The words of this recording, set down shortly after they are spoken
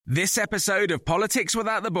This episode of Politics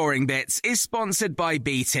Without the Boring Bits is sponsored by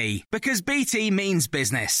BT, because BT means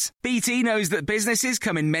business. BT knows that businesses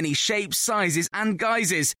come in many shapes, sizes and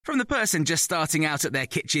guises, from the person just starting out at their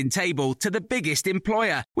kitchen table to the biggest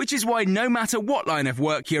employer, which is why no matter what line of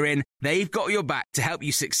work you're in, they've got your back to help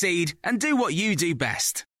you succeed and do what you do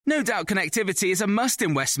best. No doubt connectivity is a must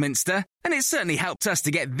in Westminster, and it certainly helped us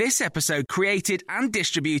to get this episode created and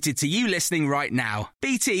distributed to you listening right now.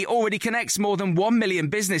 BT already connects more than 1 million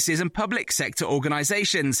businesses and public sector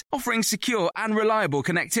organisations, offering secure and reliable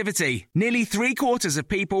connectivity. Nearly 3/4 of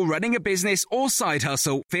people running a business or side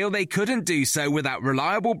hustle feel they couldn't do so without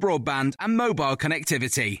reliable broadband and mobile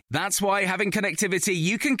connectivity. That's why having connectivity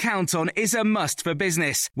you can count on is a must for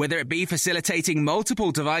business, whether it be facilitating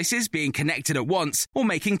multiple devices being connected at once, or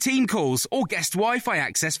making team calls or guest Wi-Fi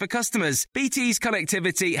access for customers. BT's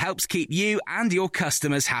connectivity helps keep you and your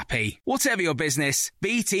customers happy. Whatever your business,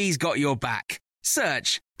 BT's got your back.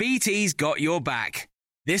 Search BT's got your back.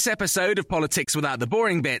 This episode of Politics Without the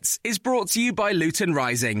Boring Bits is brought to you by Luton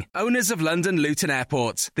Rising, owners of London Luton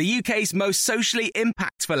Airport, the UK's most socially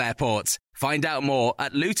impactful airport. Find out more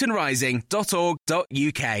at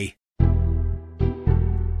lutonrising.org.uk.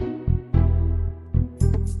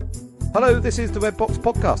 Hello, this is the Red Box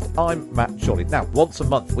Podcast. I'm Matt Chorley. Now, once a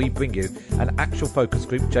month, we bring you an actual focus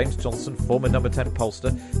group. James Johnson, former number 10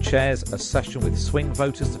 pollster, chairs a session with swing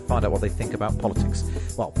voters to find out what they think about politics.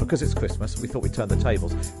 Well, because it's Christmas, we thought we'd turn the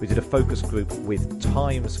tables. We did a focus group with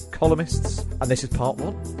Times columnists, and this is part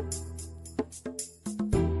one.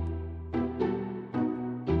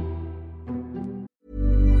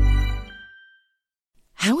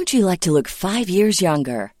 How would you like to look 5 years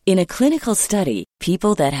younger? In a clinical study,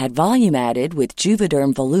 people that had volume added with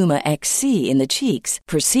Juvederm Voluma XC in the cheeks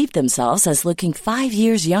perceived themselves as looking 5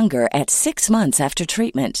 years younger at 6 months after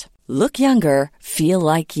treatment. Look younger, feel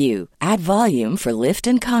like you. Add volume for lift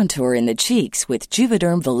and contour in the cheeks with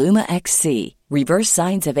Juvederm Voluma XC. Reverse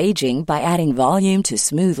signs of aging by adding volume to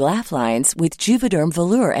smooth laugh lines with Juvederm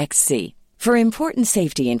Volure XC. For important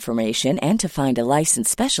safety information and to find a licensed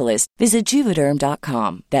specialist, visit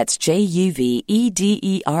Juvederm.com. That's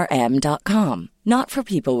JUVEDERM.com. Not for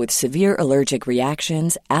people with severe allergic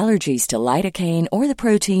reactions, allergies to lidocaine, or the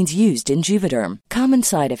proteins used in Juvederm. Common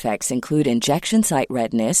side effects include injection site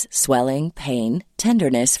redness, swelling, pain,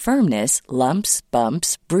 tenderness, firmness, lumps,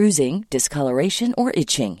 bumps, bruising, discoloration, or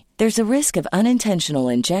itching. There's a risk of unintentional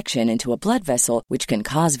injection into a blood vessel, which can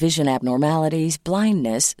cause vision abnormalities,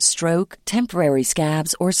 blindness, stroke, temporary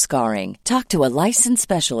scabs, or scarring. Talk to a licensed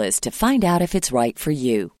specialist to find out if it's right for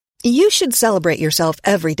you. You should celebrate yourself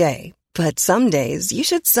every day, but some days you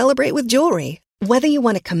should celebrate with jewelry. Whether you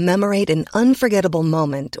want to commemorate an unforgettable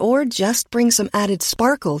moment or just bring some added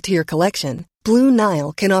sparkle to your collection, Blue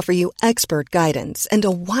Nile can offer you expert guidance and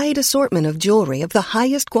a wide assortment of jewelry of the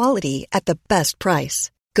highest quality at the best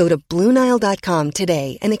price. Go to BlueNile.com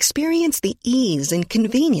today and experience the ease and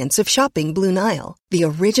convenience of shopping Blue Nile, the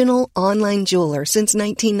original online jeweler since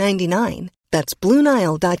 1999. That's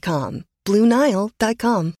BlueNile.com.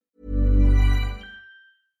 BlueNile.com.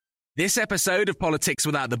 This episode of Politics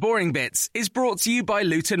Without the Boring Bits is brought to you by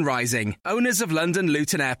Luton Rising, owners of London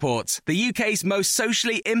Luton Airport, the UK's most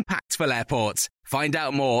socially impactful airport. Find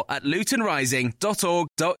out more at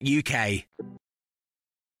lutonrising.org.uk.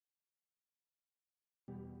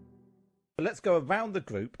 Let's go around the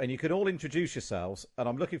group, and you can all introduce yourselves, and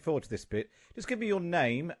I'm looking forward to this bit. Just give me your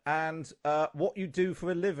name and what you do for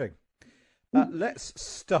a living. Let's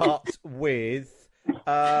start with,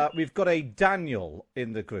 we've got a Daniel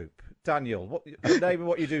in the group. Daniel, what name and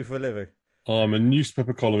what you do for a living? I'm a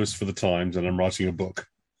newspaper columnist for The Times, and I'm writing a book.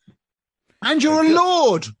 And you're a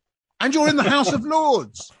Lord! And you're in the House of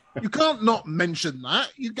Lords! You can't not mention that.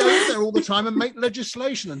 You go in there all the time and make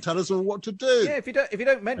legislation and tell us all what to do. Yeah, if you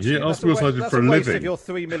don't mention it, ask me what I do for a waste living. of your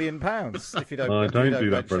 £3 million. If you don't, I don't do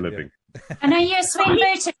that for a living. And are you a swing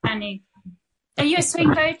voter, Danny? Are you a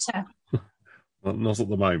swing voter? Not at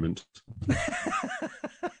the moment.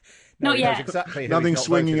 Not yet. Exactly. Nothing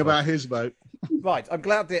swinging about his vote. Right, I'm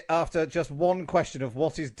glad that after just one question of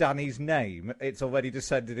what is Danny's name, it's already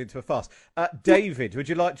descended into a farce. David, would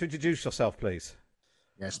you like to introduce yourself, please?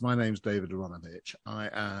 Yes, my name's David Aronovich. I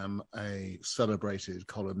am a celebrated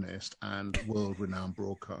columnist and world-renowned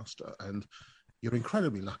broadcaster, and you're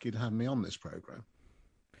incredibly lucky to have me on this programme.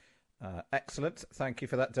 Excellent. Thank you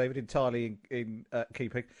for that, David. Entirely in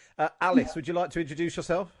keeping. Alice, would you like to introduce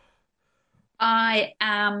yourself? I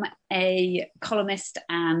am a columnist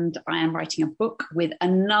and I am writing a book with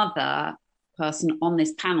another person on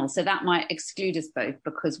this panel. So that might exclude us both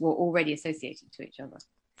because we're already associated to each other.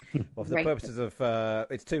 Well, for the Rachel. purposes of,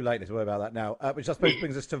 it's too late to worry about that now, which I suppose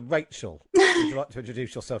brings us to Rachel. Would you like to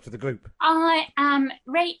introduce yourself to the group? I am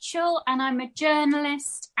Rachel, and I'm a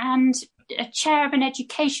journalist and a chair of an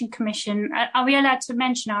education commission. Are we allowed to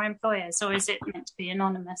mention our employers, or is it meant to be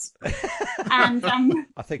anonymous? And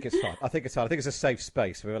I think it's fine. I think it's a safe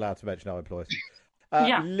space. We're allowed to mention our employers.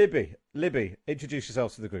 Yeah. Libby, introduce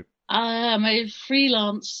yourself to the group. I am a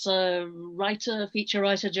freelance writer, feature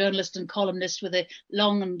writer, journalist and columnist with a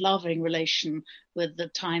long and loving relation with the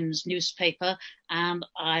Times newspaper. And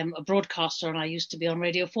I'm a broadcaster, and I used to be on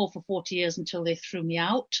Radio 4 for 40 years until they threw me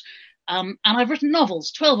out. And I've written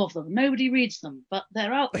novels, 12 of them. Nobody reads them, but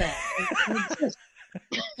they're out there.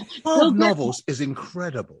 12 novels is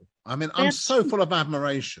incredible. I mean, I'm so full of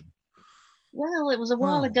admiration. Well, it was a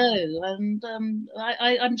while ago, and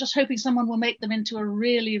I'm just hoping someone will make them into a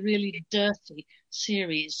really, really dirty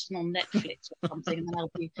series on Netflix or something, and then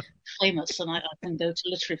I'll be famous, and I can go to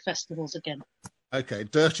literary festivals again. Okay,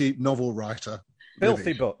 dirty novel writer.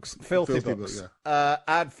 Filthy books. Yeah.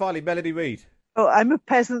 And finally, Melanie Reid. Oh, I'm a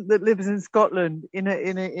peasant that lives in Scotland in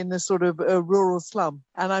a sort of a rural slum,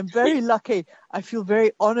 and I'm very lucky. I feel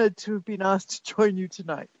very honoured to have been asked to join you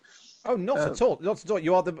tonight. Oh, not at all. Not at all.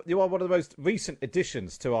 You are one of the most recent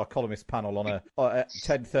additions to our columnist panel on at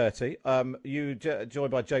 10:30. You joined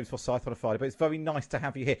by James Forsyth on a Friday, but it's very nice to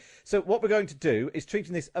have you here. So what we're going to do is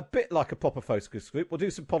treating this a bit like a proper focus group. We'll do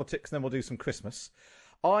some politics, and then we'll do some Christmas.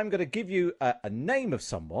 I'm going to give you a name of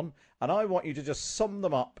someone, and I want you to just sum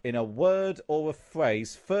them up in a word or a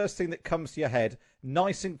phrase. First thing that comes to your head,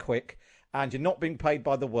 nice and quick, and you're not being paid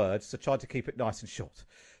by the word, so try to keep it nice and short.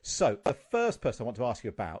 So the first person I want to ask you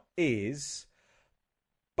about is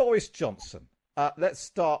Boris Johnson. Let's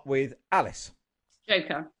start with Alice.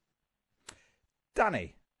 Joker.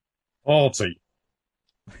 Danny. Party.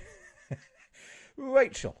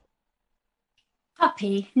 Rachel.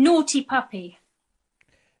 puppy, naughty puppy.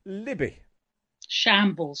 Libby.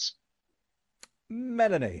 Shambles.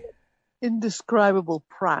 Melanie. Indescribable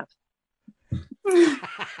prat.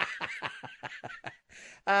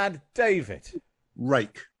 And David.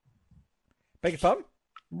 Rake. Beg your pardon?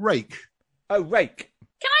 Rake. Oh, rake.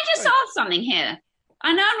 Can I just ask something here?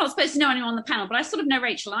 I know I'm not supposed to know anyone on the panel, but I sort of know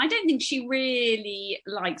Rachel, and I don't think she really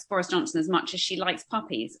likes Boris Johnson as much as she likes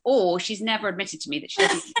puppies, or she's never admitted to me that she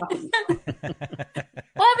doesn't like puppies.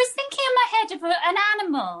 Well, I was thinking in my head of an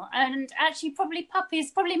animal, and actually probably puppy is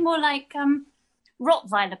probably more like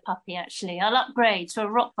Rottweiler puppy, actually. I'll upgrade to a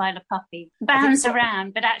Rottweiler puppy. Bounds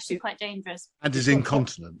around, but actually quite dangerous. And is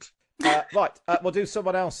incontinent. Right, we'll do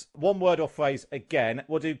someone else. One word or phrase again.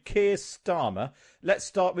 We'll do Keir Starmer. Let's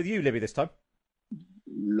start with you, Libby, this time.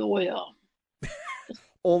 Lawyer.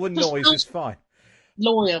 All the noise is fine.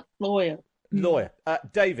 Lawyer.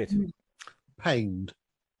 David. Pained.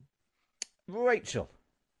 Rachel.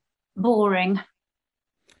 Boring.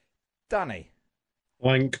 Danny.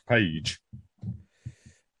 Blank page.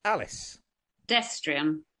 Alice.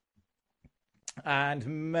 Destrian. And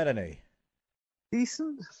Melanie.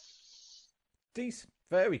 Decent.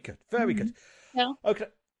 Very good. Very good. Yeah. Okay.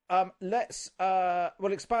 Let's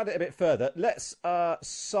we'll expand it a bit further. Let's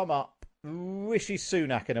sum up Rishi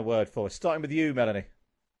Sunak in a word for us. Starting with you, Melanie.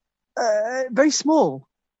 Very small.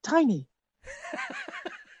 Tiny.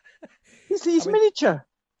 He's miniature.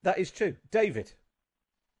 That is true. David.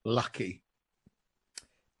 Lucky.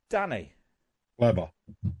 Danny. Clever.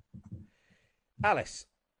 Alice.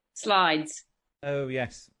 Slides. Oh,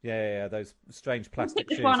 yes. Yeah. Those strange plastic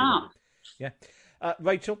Pick shoes. one up. Yeah.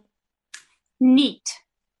 Rachel. Neat.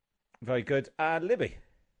 Very good. And Libby.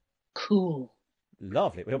 Cool.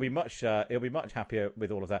 Lovely. He'll be much happier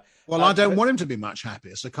with all of that. Well, I don't want him to be much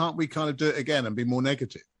happier, so can't we kind of do it again and be more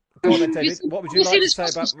negative? Go on then, David. What would you like to say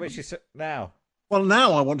about Christmas Rishi Sunak now? Well,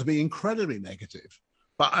 now I want to be incredibly negative,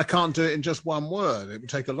 but I can't do it in just one word. It would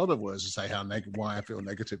take a lot of words to say why I feel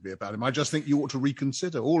negatively about him. I just think you ought to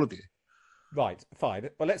reconsider, all of you. Right, fine.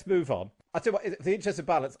 Well, let's move on. I tell you what, in the interest of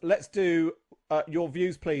balance, let's do your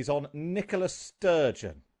views, please, on Nicola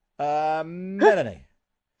Sturgeon. Melanie.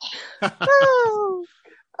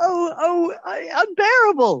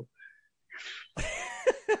 Unbearable.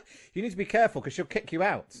 You need to be careful because she'll kick you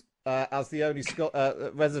out as the only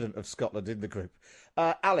resident of Scotland in the group.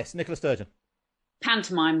 Alice, Nicola Sturgeon.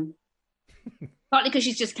 Pantomime. Partly because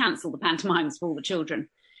she's just cancelled the pantomimes for all the children.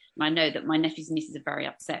 And I know that my nephews and nieces are very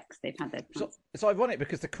upset because they've had their plans. It's ironic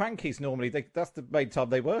because the Crankies normally, that's the main time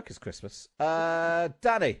they work is Christmas.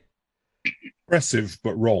 Danny. Aggressive,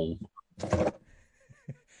 but wrong.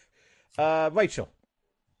 Rachel.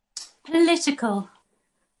 Political.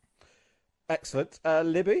 Excellent.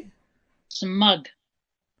 Libby. Some mug.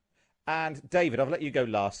 And David, I'll let you go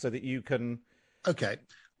last so that you can... Okay.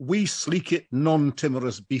 we sleek it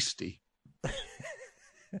non-timorous beastie.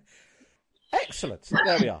 Excellent.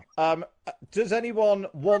 There we are. Does anyone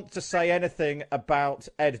want to say anything about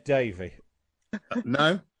Ed Davey?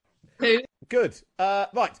 No. Who? Good.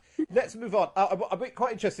 Right. Let's move on. I'm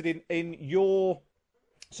quite interested in your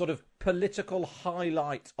sort of political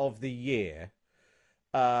highlight of the year.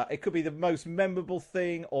 It could be the most memorable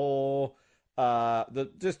thing, or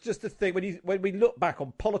just the thing when we look back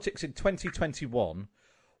on politics in 2021.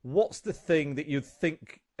 What's the thing that you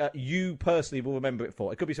think you personally will remember it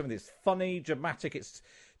for? It could be something that's funny, dramatic, it's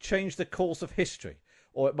changed the course of history,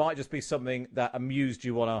 or it might just be something that amused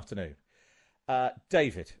you one afternoon.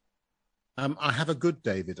 David. I have a good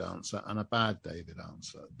David answer and a bad David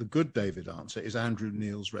answer. The good David answer is Andrew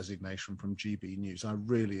Neil's resignation from GB News. I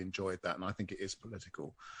really enjoyed that, and I think it is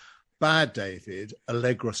political. Bad David,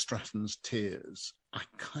 Allegra Stratton's tears. I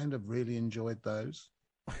kind of really enjoyed those.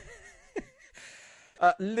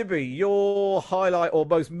 Libby, your highlight or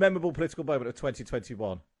most memorable political moment of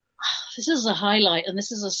 2021? This is a highlight, and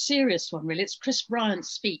this is a serious one, really. It's Chris Bryant's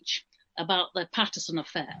speech about the Patterson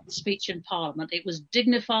affair, the speech in Parliament. It was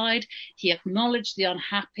dignified. He acknowledged the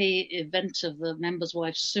unhappy event of the member's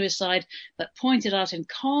wife's suicide, but pointed out in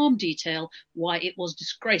calm detail why it was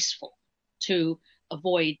disgraceful to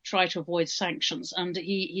try to avoid sanctions. And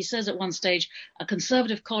he says at one stage, a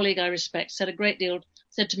Conservative colleague I respect said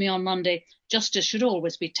to me on Monday, justice should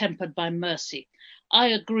always be tempered by mercy. I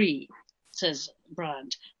agree, says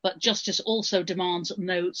Bryant, but justice also demands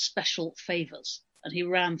no special favours. And he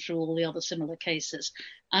ran through all the other similar cases.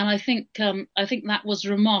 And I think that was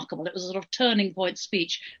remarkable. It was a sort of turning point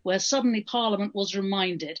speech where suddenly Parliament was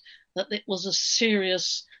reminded that it was a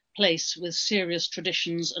serious place with serious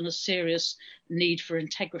traditions and a serious need for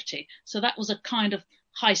integrity. So that was a kind of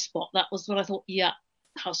high spot. That was what I thought, yeah,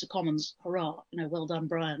 House of Commons, hurrah, well done,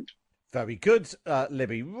 Bryant. Very good,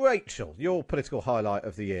 Libby. Rachel, your political highlight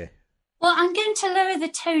of the year. Well, I'm going to lower the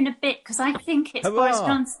tone a bit because I think it's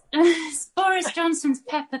Boris Johnson's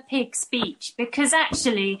Peppa Pig speech, because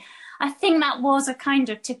actually I think that was a kind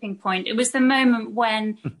of tipping point. It was the moment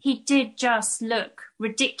when he did just look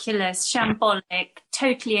ridiculous, shambolic,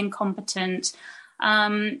 totally incompetent,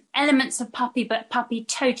 elements of Puppy, but Puppy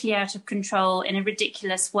totally out of control in a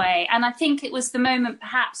ridiculous way. And I think it was the moment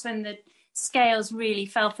perhaps when the scales really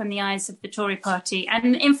fell from the eyes of the Tory party,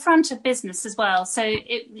 and in front of business as well. So,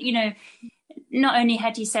 not only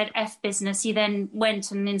had he said F business, he then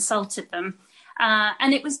went and insulted them.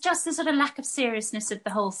 And it was just the sort of lack of seriousness of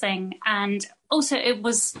the whole thing. And also it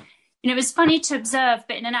was funny to observe,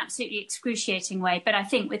 but in an absolutely excruciating way, but I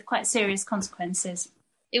think with quite serious consequences.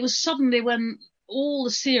 It was suddenly when all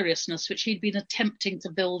the seriousness which he'd been attempting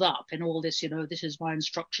to build up in all this, this is my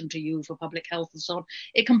instruction to you for public health and so on,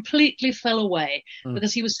 it completely fell away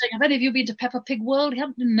because he was saying, have any of you been to Peppa Pig World? He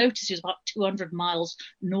hadn't noticed he was about 200 miles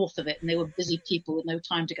north of it, and they were busy people with no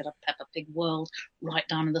time to get a Peppa Pig World right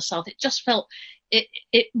down in the south. It just felt,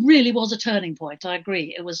 it really was a turning point. I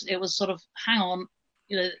agree. It was sort of, hang on,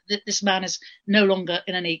 this man is no longer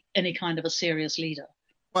in any kind of a serious leader.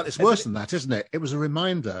 Well, it's worse than that, isn't it? It was a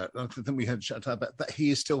reminder, I think we had chat about, that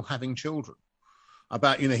he is still having children.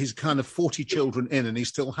 About, he's kind of 40 children in and he's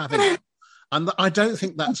still having them. And I don't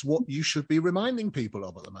think that's what you should be reminding people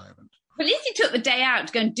of at the moment. Well, at least he took the day out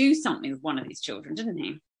to go and do something with one of his children, didn't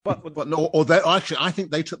he? But no, actually, I think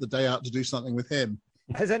they took the day out to do something with him.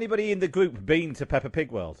 Has anybody in the group been to Peppa Pig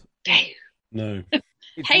World? No.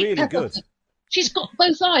 It's really Peppa good. She's got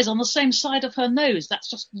both eyes on the same side of her nose. That's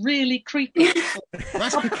just really creepy.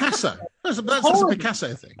 That's Picasso. That's a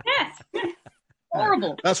Picasso thing. Yes.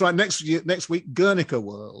 Horrible. That's right. Next week, Guernica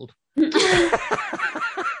World.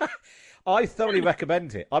 I thoroughly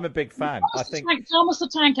recommend it. I'm a big fan. Thomas the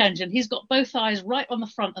Tank Engine. He's got both eyes right on the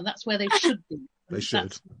front, and that's where they should be. They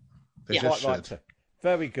should. Right.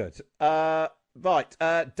 Very good.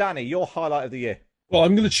 Danny, your highlight of the year. Well,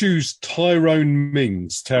 I'm going to choose Tyrone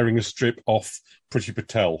Mings tearing a strip off Priti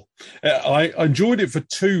Patel. I enjoyed it for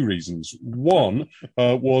two reasons. One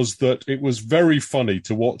was that it was very funny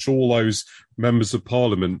to watch all those members of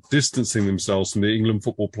Parliament distancing themselves from the England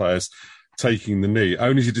football players taking the knee,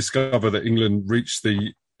 only to discover that England reached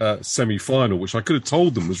the semi-final, which I could have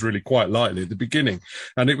told them was really quite likely at the beginning.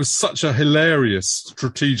 And it was such a hilarious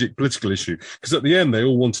strategic political issue, because at the end they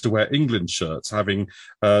all wanted to wear England shirts, having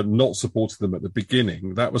not supported them at the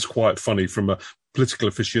beginning. That was quite funny from a political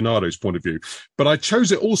aficionado's point of view. But I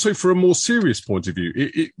chose it also for a more serious point of view.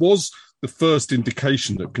 It was the first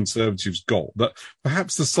indication that Conservatives got that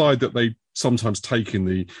perhaps the side that they sometimes take in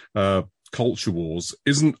the culture wars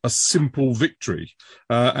isn't a simple victory,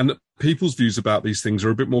 and that people's views about these things are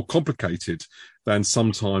a bit more complicated. than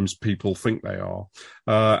sometimes people think they are.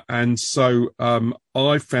 And so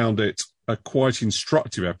I found it a quite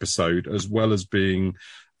instructive episode, as well as being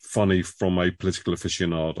funny from a political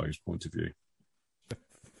aficionado's point of view.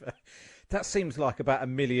 That seems like about a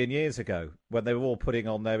million years ago when they were all putting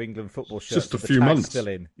on their England football shirts. Just a few months. Still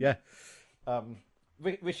in, yeah.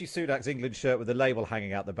 Rishi Sunak's England shirt with the label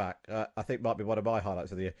hanging out the back, I think might be one of my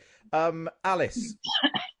highlights of the year. Alice,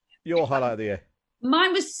 your highlight of the year?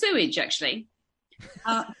 Mine was sewage, actually.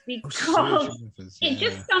 Because it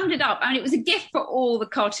just summed it up. I mean, it was a gift for all the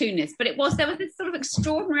cartoonists, but there was this sort of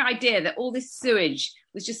extraordinary idea that all this sewage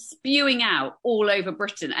was just spewing out all over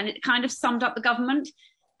Britain, and it kind of summed up the government.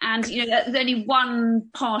 And, there's only one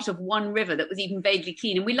part of one river that was even vaguely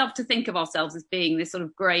clean. And we love to think of ourselves as being this sort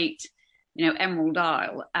of great, Emerald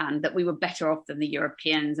Isle, and that we were better off than the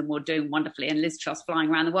Europeans and we're doing wonderfully, and Liz Truss flying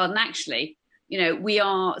around the world. And actually, we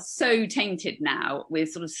are so tainted now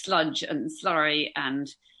with sort of sludge and slurry and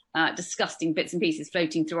disgusting bits and pieces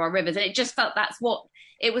floating through our rivers. And it just felt that's what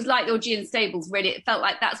it was like. The Augean Stables, really, it felt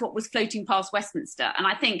like that's what was floating past Westminster. And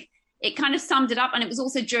I think it kind of summed it up. And it was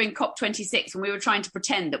also during COP26 when we were trying to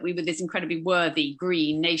pretend that we were this incredibly worthy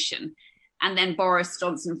green nation. And then Boris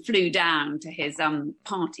Johnson flew down to his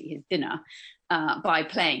party, his dinner, by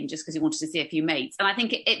plane just because he wanted to see a few mates. And I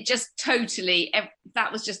think it just totally,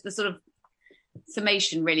 that was just the sort of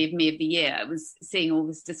summation really of me of the year. I was seeing all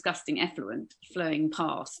this disgusting effluent flowing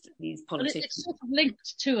past these politicians. It's sort of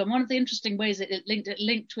linked too, and one of the interesting ways it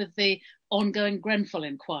linked with the ongoing Grenfell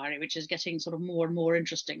inquiry, which is getting sort of more and more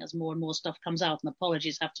interesting as more and more stuff comes out and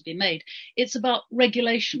apologies have to be made. It's about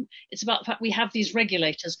regulation. It's about the fact we have these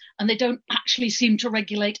regulators and they don't actually seem to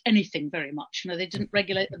regulate anything very much. They didn't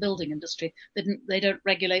regulate the building industry. They don't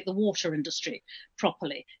regulate the water industry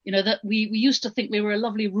properly. That we used to think we were a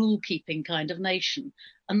lovely rule-keeping kind of nation,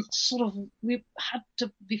 and sort of we had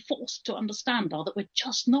to be forced to understand that we're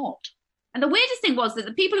just not. And the weirdest thing was that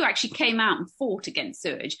the people who actually came out and fought against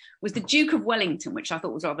sewage was the Duke of Wellington, which I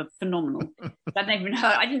thought was rather phenomenal. I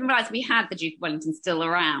didn't realise we had the Duke of Wellington still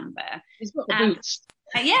around there. He's got the boots.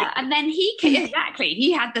 Yeah, and then he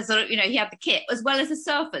had the sort of, he had the kit as well as the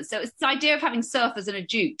surfers. So it's this idea of having surfers and a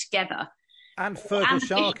Duke together. And Fergal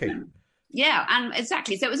Sharkey. Yeah, and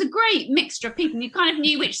exactly. So it was a great mixture of people. You kind of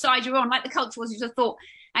knew which side you were on. Like the culture was, you just thought,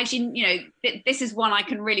 actually, this is one I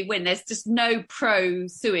can really win. There's just no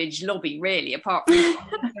pro-sewage lobby, really, apart from...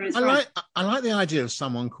 I like the idea of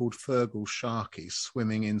someone called Fergal Sharkey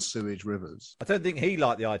swimming in sewage rivers. I don't think he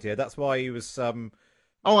liked the idea. That's why he was... I'm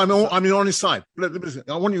on his side.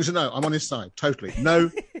 I want you to know, I'm on his side, totally. No,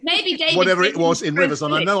 maybe David whatever it was in rivers.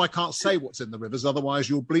 And I know I can't say what's in the rivers, otherwise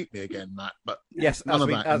you'll bleep me again, Matt. But yes, none of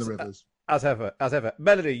that in the rivers. As ever.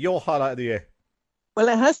 Melody, your highlight of the year? Well,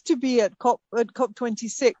 it has to be at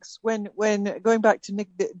COP26 when going back to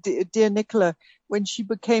dear Nicola, when she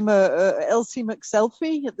became a Elsie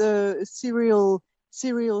McSelfie, the serial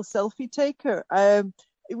selfie taker.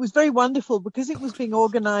 It was very wonderful because it was being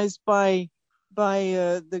organised by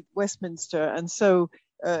the Westminster, and so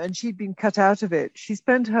and she'd been cut out of it. She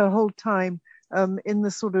spent her whole time in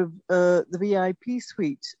the sort of the VIP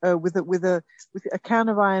suite with a can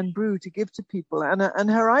of Iron Brew to give to people and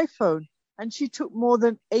her iPhone. And she took more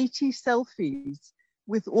than 80 selfies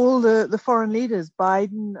with all the foreign leaders,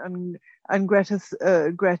 Biden and Greta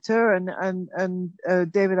and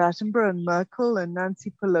David Attenborough and Merkel and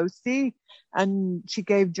Nancy Pelosi, and she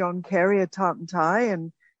gave John Kerry a tartan tie,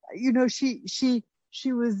 and she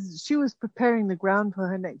was preparing the ground for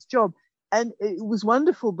her next job, and it was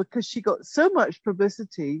wonderful because she got so much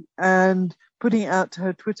publicity and putting it out to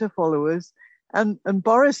her Twitter followers. And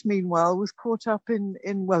Boris, meanwhile, was caught up in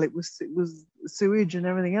it was sewage and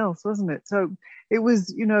everything else, wasn't it? So it was,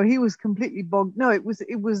 he was completely bogged. No, it was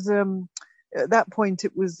at that point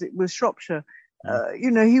it was Shropshire.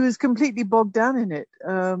 He was completely bogged down in it.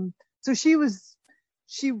 So she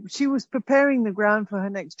was preparing the ground for her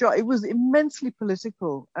next job. It was immensely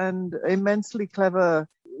political and immensely clever.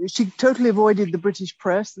 She totally avoided the British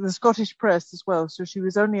press, the Scottish press as well. So she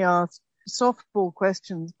was only asked softball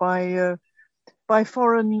questions by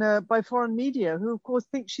foreign media, who of course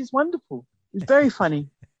think she's wonderful. It's very funny.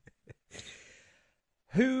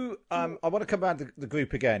 Who I want to come back to the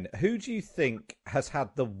group again. Who do you think has had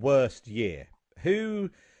the worst year? Who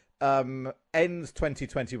ends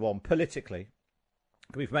 2021 politically?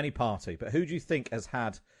 Could be from any party, but who do you think has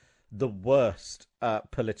had the worst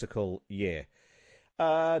political year?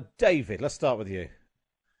 David, let's start with you.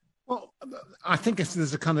 Well, I think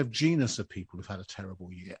there's a kind of genus of people who've had a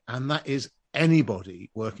terrible year, and that is anybody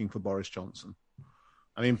working for Boris Johnson.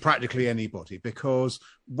 I mean, practically anybody, because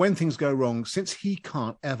when things go wrong, since he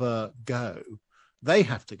can't ever go, they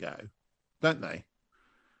have to go. don't they?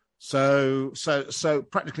 So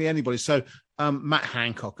practically anybody. So Matt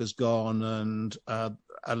Hancock has gone, and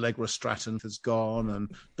Allegra Stratton has gone,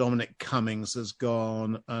 and Dominic Cummings has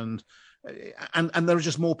gone, and there are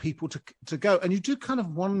just more people to go. And you do kind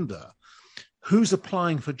of wonder who's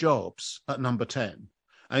applying for jobs at Number 10.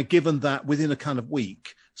 And given that within a kind of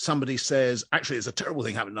week, somebody says, actually, it's a terrible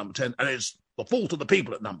thing happening at Number 10, and it's the fault of the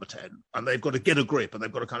people at Number 10, and they've got to get a grip, and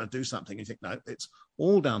they've got to kind of do something. You think, no, it's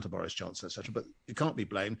all down to Boris Johnson, etc. But you can't be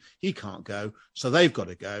blamed. He can't go, so they've got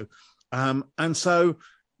to go. And so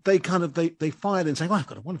they kind of, they fired in saying, oh, I've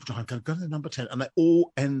got a wonderful job, I'm going to go to Number 10. And they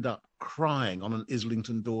all end up crying on an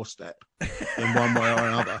Islington doorstep in one way or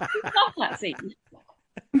another. Love that scene.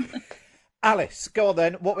 Alice, go on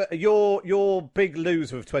then. What your big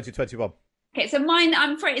loser of 2021? Okay, so mine,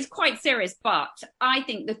 I'm afraid, is quite serious, but I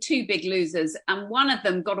think the two big losers, and one of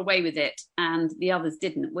them got away with it and the others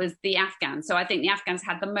didn't, was the Afghans. So I think the Afghans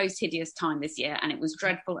had the most hideous time this year, and it was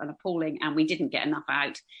dreadful and appalling, and we didn't get enough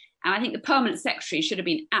out. And I think the permanent secretary should have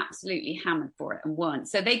been absolutely hammered for it and weren't.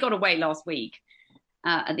 So they got away last week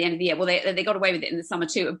at the end of the year. Well, they got away with it in the summer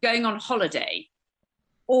too, of going on holiday.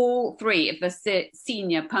 All three of the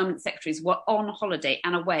senior permanent secretaries were on holiday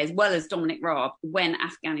and away, as well as Dominic Raab, when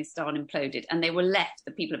Afghanistan imploded. And they were left,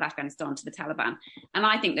 the people of Afghanistan, to the Taliban. And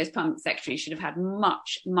I think those permanent secretaries should have had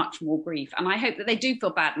much, much more grief. And I hope that they do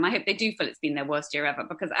feel bad. And I hope they do feel it's been their worst year ever.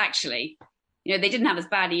 Because actually, they didn't have as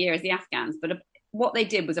bad a year as the Afghans. But what they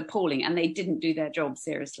did was appalling. And they didn't do their job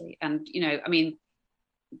seriously. And,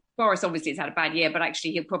 Boris obviously has had a bad year. But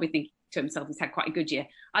actually, he'll probably think to himself he's had quite a good year.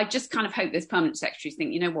 I just kind of hope those permanent secretaries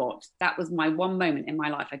think, you know what, that was my one moment in my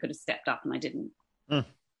life I could have stepped up and I didn't. I'm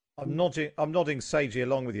nodding sagely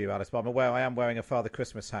along with you, Alice, but I'm aware I am wearing a Father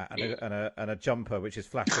Christmas hat and a jumper which is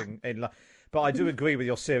flashing in. But I do agree with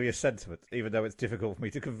your serious sentiment, even though it's difficult for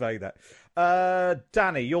me to convey that.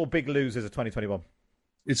 Danny, your big losers of 2021.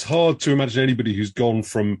 It's hard to imagine anybody who's gone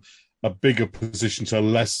from a bigger position to a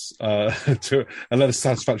less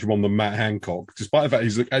satisfactory one than Matt Hancock, despite the fact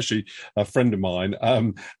he's actually a friend of mine.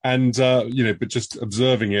 But just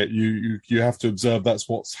observing it, you have to observe that's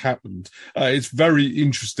what's happened. It's very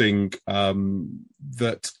interesting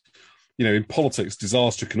that in politics,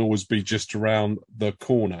 disaster can always be just around the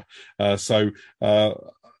corner. Certainly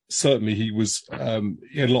he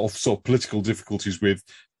had a lot of sort of political difficulties with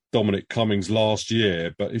Dominic Cummings last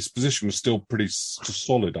year, but his position was still pretty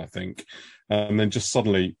solid, I think. And then just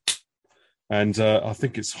suddenly, I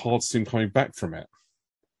think it's hard to see him coming back from it.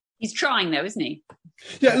 He's trying, though, isn't he?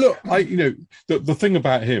 Yeah, look, the thing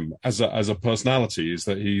about him as a personality is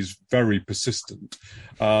that he's very persistent,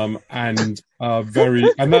 I'm sorry,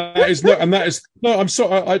 I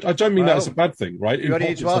don't mean that as a bad thing, right? You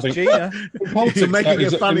need to ask Gina. You're making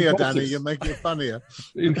it funnier, Danny. You're making it funnier.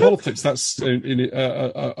 In politics, that's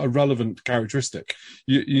a relevant characteristic.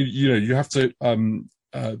 You have to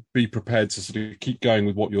be prepared to sort of keep going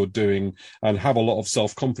with what you're doing and have a lot of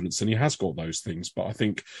self-confidence, and he has got those things, but I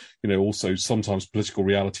think also sometimes political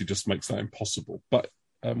reality just makes that impossible, but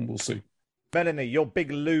we'll see. Melanie, your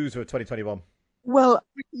big loser of 2021. Well,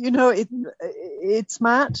 it's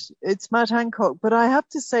Matt Hancock, but I have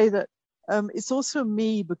to say that it's also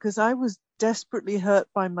me, because I was desperately hurt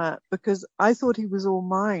by Matt, because I thought he was all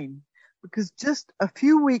mine, because just a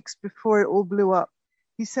few weeks before it all blew up,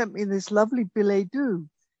 he sent me this lovely billet doux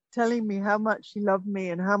telling me how much he loved me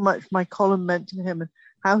and how much my column meant to him and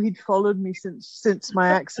how he'd followed me since my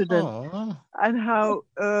accident. Aww. And how,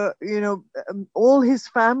 all his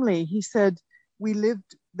family, he said,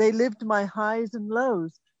 they lived my highs and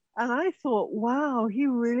lows. And I thought, wow, he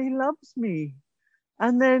really loves me.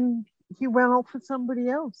 And then he went off with somebody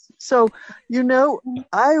else. So,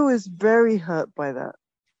 I was very hurt by that.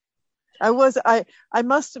 I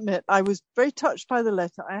must admit, I was very touched by the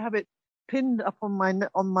letter. I have it pinned up on my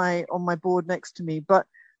board next to me. But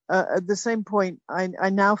at the same point,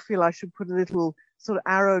 I now feel I should put a little sort of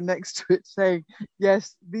arrow next to it saying,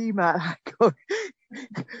 yes, the Matt Hancock,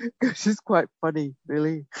 which is quite funny,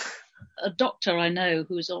 really. A doctor I know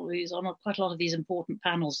who's always on quite a lot of these important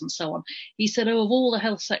panels and so on, he said, of all the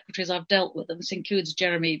health secretaries I've dealt with, and this includes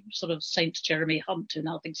Saint Jeremy Hunt, who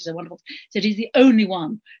now thinks he's so wonderful, said he's the only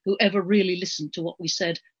one who ever really listened to what we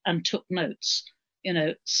said and took notes.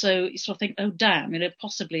 So you sort of think, oh, damn,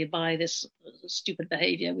 possibly by this stupid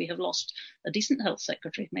behaviour, we have lost a decent health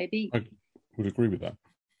secretary, maybe. I would agree with that.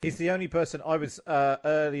 He's the only person I was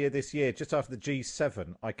earlier this year, just after the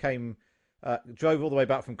G7, I drove all the way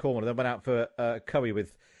back from Cornwall and then went out for curry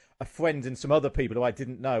with a friend and some other people who I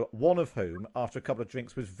didn't know, one of whom, after a couple of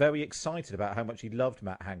drinks, was very excited about how much he loved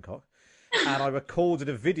Matt Hancock. And I recorded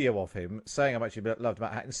a video of him saying how much he loved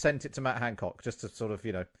Matt Hancock and sent it to Matt Hancock just to sort of,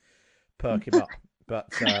 perk him up. But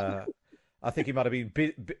I think he might have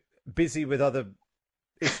been busy with other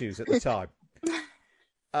issues at the time.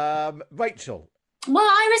 Rachel. Well,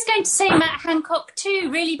 I was going to say Matt Hancock too,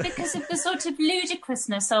 really, because of the sort of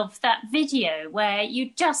ludicrousness of that video where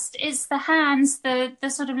it's the hands, the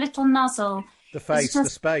sort of little nuzzle. The face, the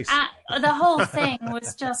space. The whole thing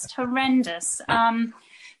was just horrendous.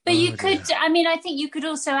 But you could, I think you could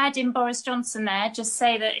also add in Boris Johnson there, just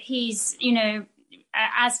say that he's,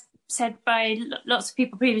 as said by lots of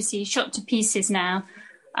people previously, shot to pieces now.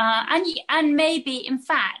 And maybe, in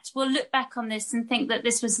fact, we'll look back on this and think that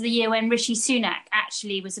this was the year when Rishi Sunak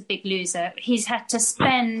actually was a big loser. He's had to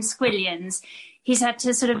spend squillions. He's had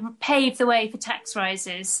to sort of pave the way for tax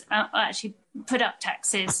rises, actually put up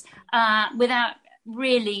taxes, without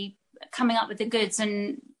really coming up with the goods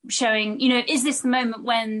and showing, is this the moment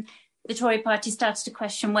when the Tory party started to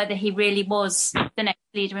question whether he really was the next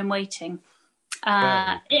leader in waiting?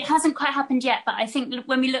 It hasn't quite happened yet, but I think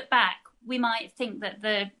when we look back, we might think that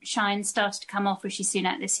the shine started to come off Rishi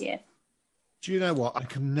Sunak this year. Do you know what? I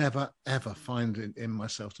can never, ever find it in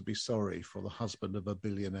myself to be sorry for the husband of a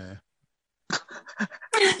billionaire.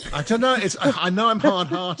 I don't know. I know I'm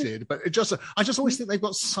hard-hearted, but I just always think they've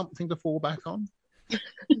got something to fall back on.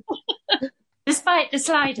 Despite the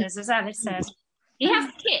sliders, as Alice said. He has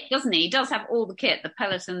the kit, doesn't he? He does have all the kit, the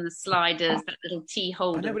Peloton, the sliders, that little tea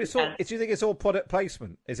holder. I know, but do you think it's all product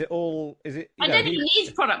placement? I don't think he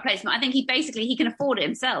needs product placement. I think he can afford it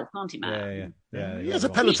himself, can't he, Matt? Yeah. He has a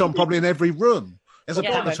Peloton probably in every room. There's a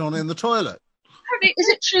Peloton in the toilet. Is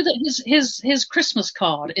it true that his Christmas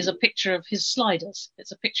card is a picture of his sliders?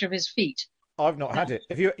 It's a picture of his feet. I've not had it.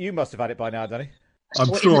 You must have had it by now, Danny.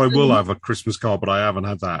 I'm sure I will have a Christmas card, but I haven't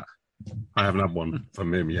had that. I haven't had one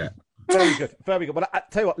from him yet. Very good, very good. Well, I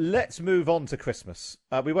tell you what, let's move on to Christmas.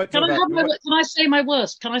 We won't. Can I say my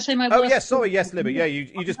worst? Oh yes, sorry, yes, Libby. Yeah,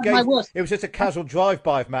 you just gave. It was just a casual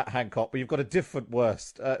drive-by of Matt Hancock, but you've got a different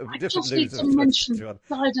worst. I just need to mention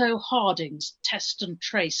Dido Harding's Test and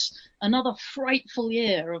Trace. Another frightful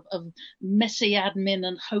year of messy admin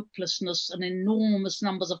and hopelessness and enormous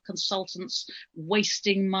numbers of consultants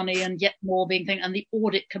wasting money and yet more being thing, and the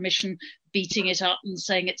Audit Commission beating it up and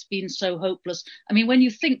saying it's been so hopeless. I mean, when you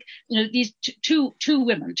think, these two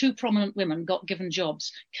prominent women got given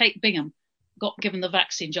jobs. Kate Bingham got given the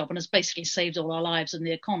vaccine job and has basically saved all our lives and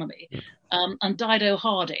the economy. And Dido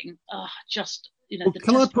Harding,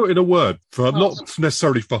 can I put in a word for not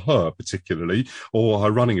necessarily for her particularly or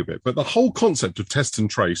her running a bit, but the whole concept of test and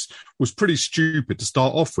trace was pretty stupid to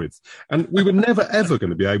start off with, and we were never ever going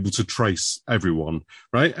to be able to trace everyone,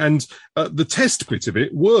 right? And the test bit of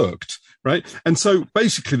it worked, right? And so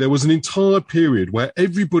basically there was an entire period where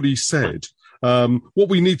everybody said, what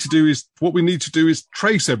we need to do is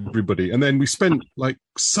trace everybody. And then we spent like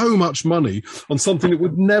so much money on something that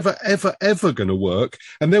would never, ever, ever going to work.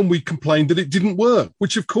 And then we complained that it didn't work,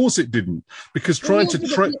 which of course it didn't, because trying to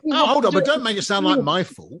trace. Oh, hold on, but don't make it sound like my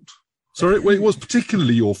fault. Sorry, well, it was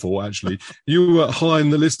particularly your fault, actually. You were high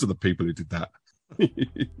in the list of the people who did that.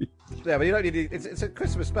 Yeah, but you don't need. It's a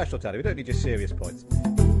Christmas special, Teddy. We don't need your serious points.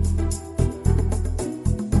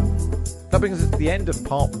 That brings us to the end of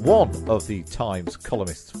part 1 of the Times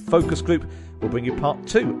Columnists Focus Group. We'll bring you part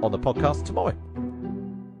 2 on the podcast tomorrow.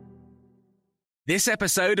 This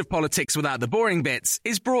episode of Politics Without the Boring Bits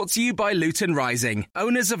is brought to you by Luton Rising,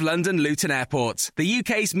 owners of London Luton Airport, the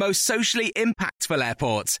UK's most socially impactful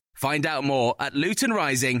airport. Find out more at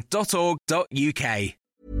lutonrising.org.uk.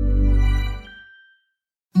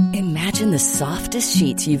 Imagine the softest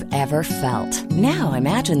sheets you've ever felt. Now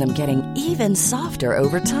imagine them getting even softer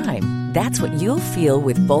over time. That's what you'll feel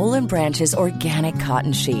with Boll & Branch's organic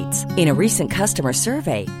cotton sheets. In a recent customer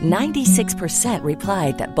survey, 96%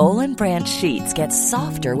 replied that Boll & Branch sheets get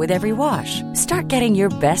softer with every wash. Start getting your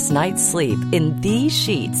best night's sleep in these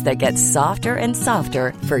sheets that get softer and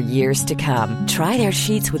softer for years to come. Try their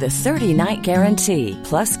sheets with a 30-night guarantee.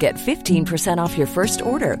 Plus, get 15% off your first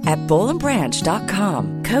order at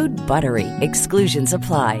bollandbranch.com. Code BUTTERY. Exclusions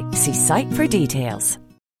apply. See site for details.